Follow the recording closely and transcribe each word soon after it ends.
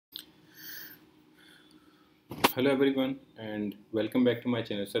Hello everyone and welcome back to my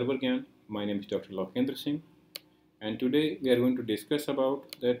channel Server Gyan. My name is Dr. Lokendra Singh and today we are going to discuss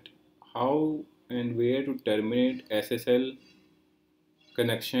about that how and where to terminate SSL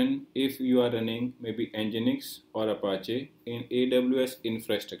connection if you are running maybe Nginx or Apache in AWS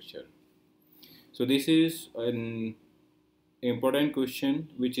infrastructure. So this is an important question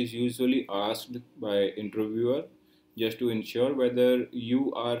which is usually asked by interviewer just to ensure whether you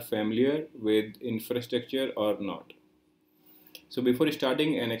are familiar with infrastructure or not. So before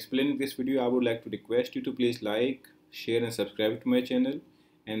starting and explaining this video, I would like to request you to please like, share and subscribe to my channel,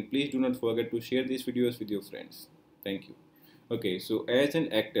 and please do not forget to share these videos with your friends. Thank you. Okay, so as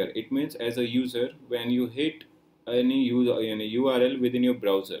an actor, it means as a user when you hit any URL within your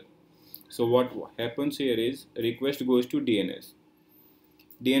browser. So what happens here is request goes to DNS.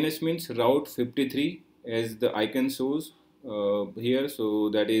 DNS means route 53 as the icon shows here, so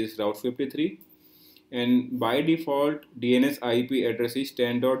that is route 53. And by default DNS IP address is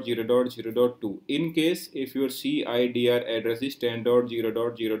 10.0.0.2 in case if your CIDR address is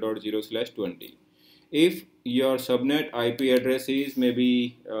 10.0.0.0/20. If your subnet IP address is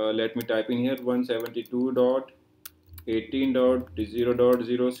maybe let me type in here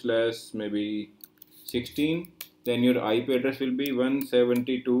 172.18.0.0 slash maybe 16, then your IP address will be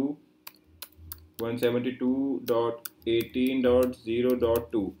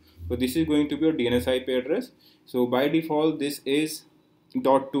 172.18.0.2. So this is going to be your DNS IP address. So by default this is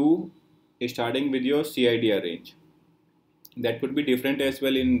 .2 starting with your CIDR range. That could be different as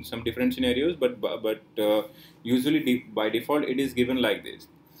well in some different scenarios, but usually by default it is given like this.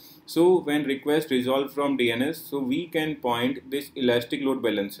 So when request resolved from DNS, so we can point this elastic load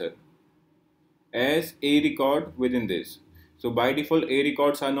balancer as a record within this. So by default a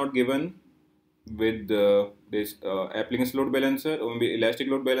records are not given with this application load balancer or maybe elastic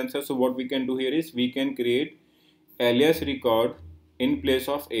load balancer. So what we can do here is we can create alias record in place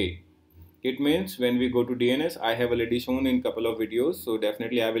of a. It means when we go to DNS, I have already shown in couple of videos, so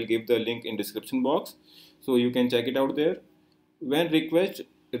definitely I will give the link in description box so you can check it out there. When request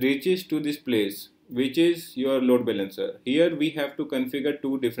reaches to this place, which is your load balancer, here we have to configure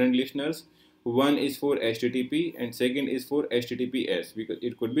two different listeners. One is for HTTP and second is for HTTPS, because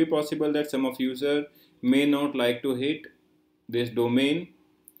it could be possible that some of user may not like to hit this domain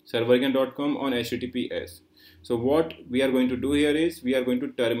servergyan.com on HTTPS. So what we are going to do here is we are going to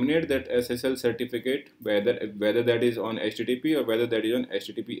terminate that SSL certificate, whether that is on HTTP or whether that is on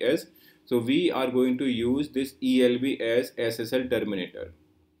HTTPS. So we are going to use this ELB as SSL terminator.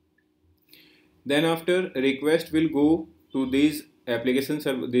 Then after request will go to these applications,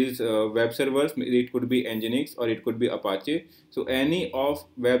 these web servers. It could be Nginx or it could be Apache. So any of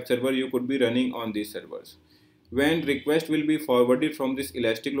web server you could be running on these servers. When request will be forwarded from this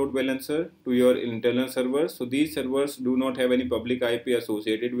elastic load balancer to your internal servers, so these servers do not have any public IP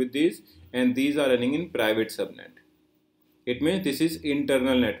associated with these, and these are running in private subnet. It means this is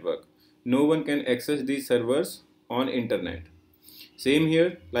internal network. No one can access these servers on internet. Same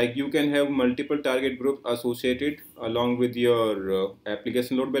here, like you can have multiple target groups associated along with your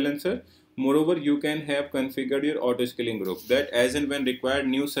application load balancer. Moreover, you can have configured your autoscaling group that as and when required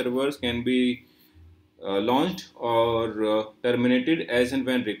new servers can be launched or terminated as and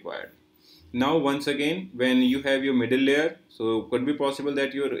when required. Now once again, when you have your middle layer, so could be possible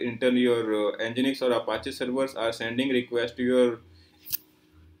that your Nginx or Apache servers are sending requests to your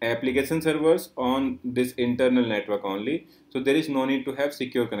application servers on this internal network only. So there is no need to have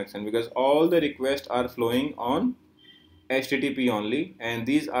secure connection because all the requests are flowing on HTTP only, and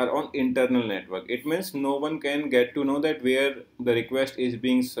these are on internal network. It means no one can get to know that where the request is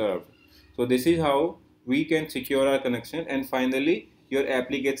being served. So this is how we can secure our connection, and finally your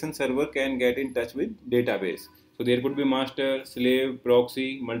application server can get in touch with database. So there could be master, slave,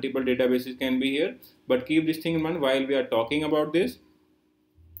 proxy, multiple databases can be here, but keep this thing in mind while we are talking about this.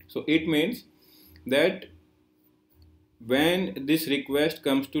 So it means that when this request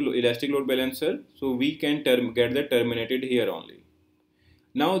comes to elastic load balancer, so we can get that terminated here only.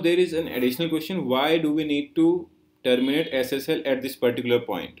 Now there is an additional question, why do we need to terminate SSL at this particular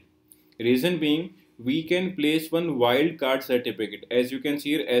point? Reason being, we can place one wildcard certificate. As you can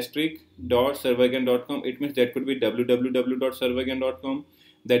see here, *servergyan.com, it means that could be www.servergyan.com.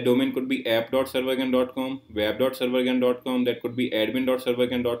 That domain could be app.servergyan.com, web.servergyan.com, that could be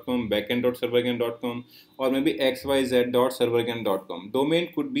admin.servergyan.com, backend.servergyan.com, or maybe xyz.servergyan.com.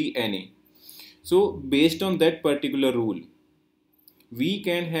 Domain could be any. So based on that particular rule, we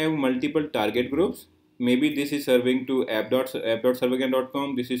can have multiple target groups. Maybe this is serving to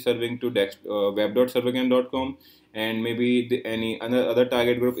app.servergyan.com, this is serving to web.servergyan.com, and maybe any other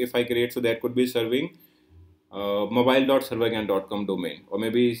target group if I create, so that could be serving mobile.servergan.com domain, or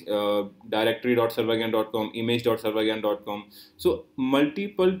maybe directory.servergan.com, image.servergan.com. So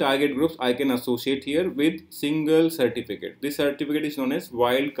multiple target groups I can associate here with single certificate. This certificate is known as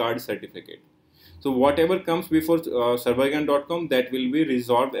wildcard certificate. So whatever comes before servergan.com, that will be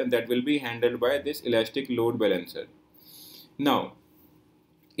resolved and that will be handled by this elastic load balancer. Now,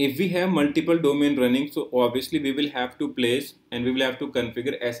 if we have multiple domain running, so obviously we will have to place and we will have to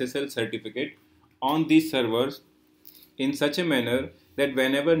configure SSL certificate on these servers in such a manner that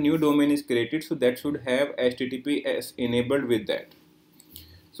whenever new domain is created, so that should have HTTPS enabled with that.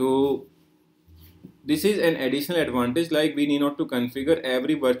 So this is an additional advantage, like we need not to configure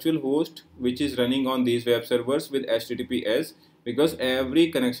every virtual host which is running on these web servers with HTTPS, because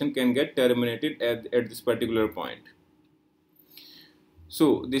every connection can get terminated at this particular point.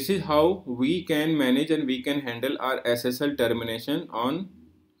 So this is how we can manage and we can handle our SSL termination on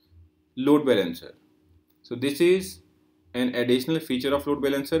load balancer. So this is an additional feature of load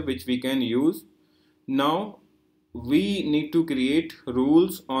balancer which we can use. Now we need to create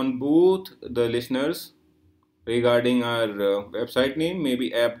rules on both the listeners regarding our website name,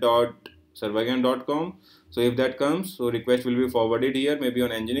 maybe app.servergan.com. So if that comes, so request will be forwarded here, maybe on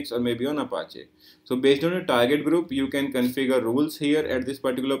Nginx or maybe on Apache. So based on your target group, you can configure rules here at this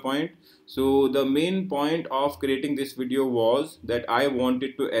particular point. So the main point of creating this video was that I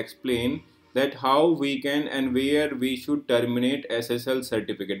wanted to explain that how we can and where we should terminate SSL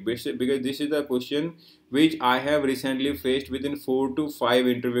certificate, because this is the question which I have recently faced within 4 to 5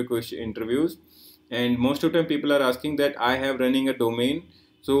 interviews, and most of the time people are asking that I have running a domain,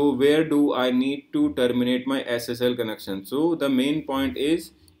 so where do I need to terminate my SSL connection? So the main point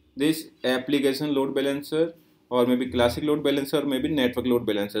is this application load balancer, or maybe classic load balancer, or maybe network load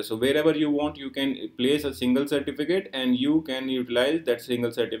balancer. So wherever you want, you can place a single certificate and you can utilize that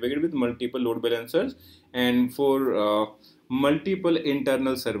single certificate with multiple load balancers, and for multiple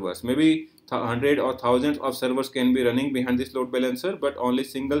internal servers, maybe 100 or thousands of servers can be running behind this load balancer, but only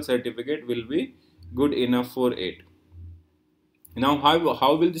single certificate will be good enough for it. Now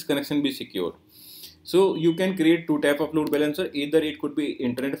how will this connection be secure? So you can create two type of load balancer. Either it could be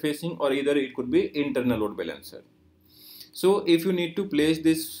internet facing or either it could be internal load balancer. So if you need to place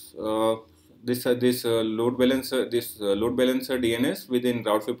this load balancer DNS within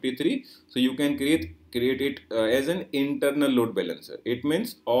Route 53, so you can create it as an internal load balancer. It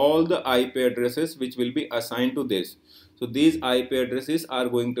means all the IP addresses which will be assigned to this. So these IP addresses are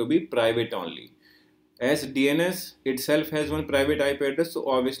going to be private only. As DNS itself has one private IP address, so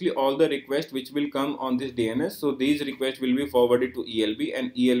obviously all the requests which will come on this DNS, so these requests will be forwarded to ELB,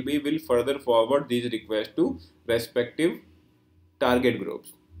 and ELB will further forward these requests to respective target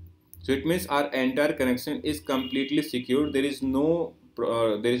groups. So it means our entire connection is completely secure. There is no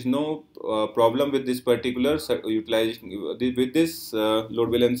problem with this particular utilization with this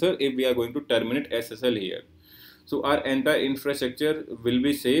load balancer if we are going to terminate SSL here. So our entire infrastructure will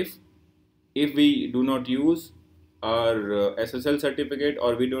be safe if we do not use our SSL certificate,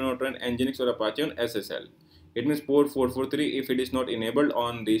 or we do not run Nginx or Apache on SSL. It means port 443, if it is not enabled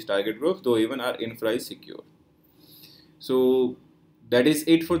on these target groups, though even our infra is secure. So that is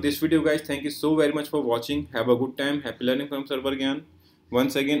it for this video, guys. Thank you so very much for watching. Have a good time. Happy learning from ServerGyan.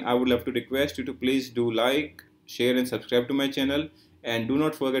 Once again, I would love to request you to please do like, share and subscribe to my channel, and do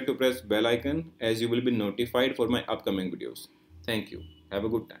not forget to press bell icon, as you will be notified for my upcoming videos. Thank you. Have a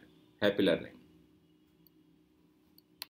good time. Happy learning.